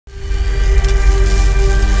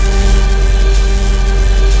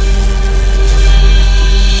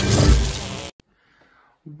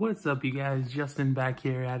What's up, you guys? Justin back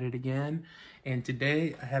here at it again, and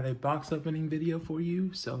today I have a box opening video for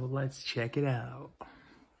you, so let's check it out.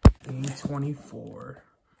 A24.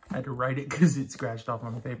 I had to write it because it scratched off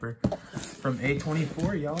on the paper. From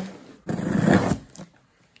A24, y'all.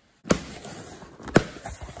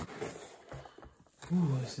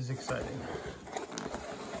 Ooh, this is exciting.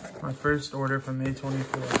 My first order from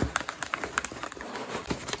A24.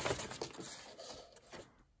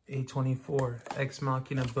 A24 Ex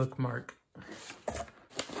Machina bookmark.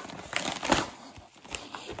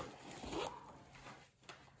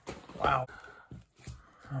 Wow.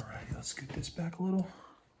 Alrighty, let's scoot this back a little.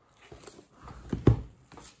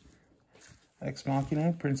 Ex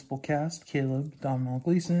Machina, principal cast: Caleb, Domhnall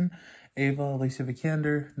Gleeson, Ava, Alicia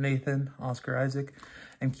Vikander, Nathan, Oscar Isaac,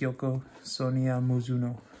 and Kyoko Sonia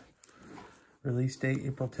Mizuno. Release date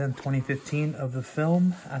April 10th, 2015 of the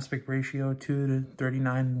film. Aspect ratio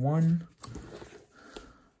 2:39:1.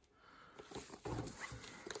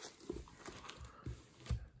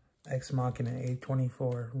 Ex Machina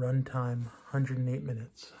A24. Runtime 108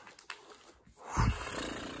 minutes.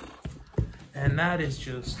 And that is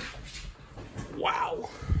just wow.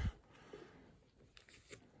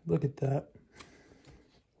 Look at that.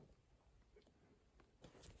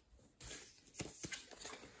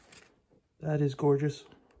 That is gorgeous.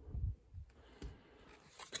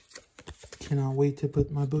 Cannot wait to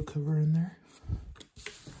put my book cover in there.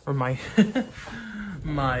 Or my,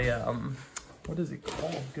 what is it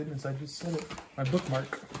called? Goodness, I just said it. My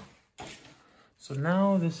bookmark. So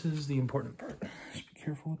now this is the important part. Just be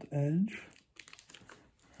careful with the edge.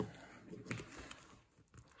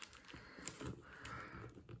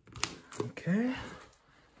 Okay.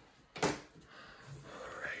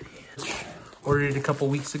 Ordered it a couple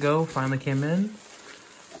weeks ago, finally came in.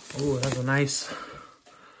 Oh, it has a nice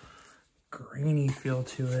grainy feel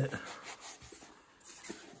to it.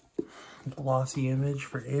 Glossy image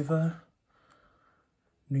for Ava.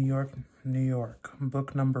 New York, New York.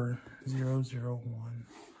 Book number 001.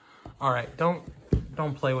 All right, don't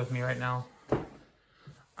play with me right now.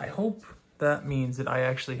 I hope that means that I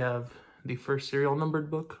actually have the first serial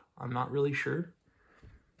numbered book. I'm not really sure.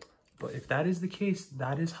 But if that is the case,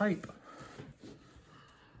 that is hype.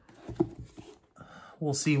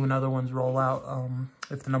 We'll see when other ones roll out,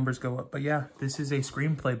 if the numbers go up. But yeah, this is a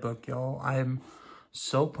screenplay book, y'all. I am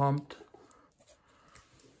so pumped.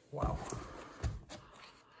 Wow.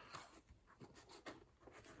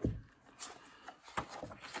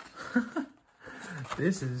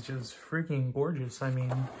 This is just freaking gorgeous. I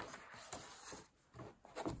mean,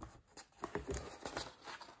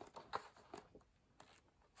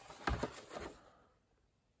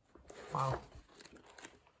 wow.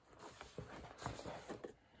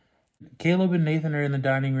 Caleb and Nathan are in the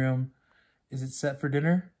dining room. Is it set for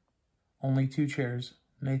dinner? Only 2 chairs.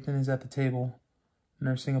 Nathan is at the table,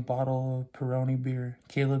 nursing a bottle of Peroni beer.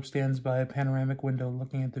 Caleb stands by a panoramic window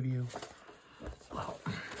looking at the view. Wow.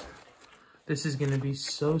 This is going to be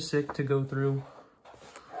so sick to go through.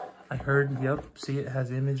 I heard, yep, see, it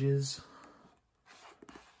has images.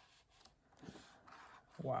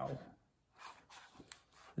 Wow.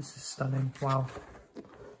 This is stunning. Wow.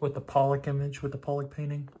 With the Pollock image, with the Pollock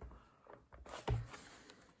painting.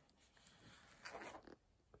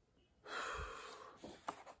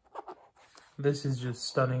 This is just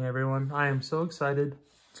stunning, everyone. I am so excited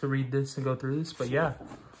to read this and go through this. But yeah,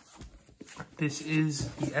 this is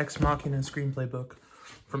the Ex Machina screenplay book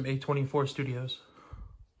from A24 Studios.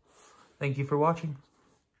 Thank you for watching.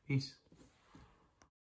 Peace.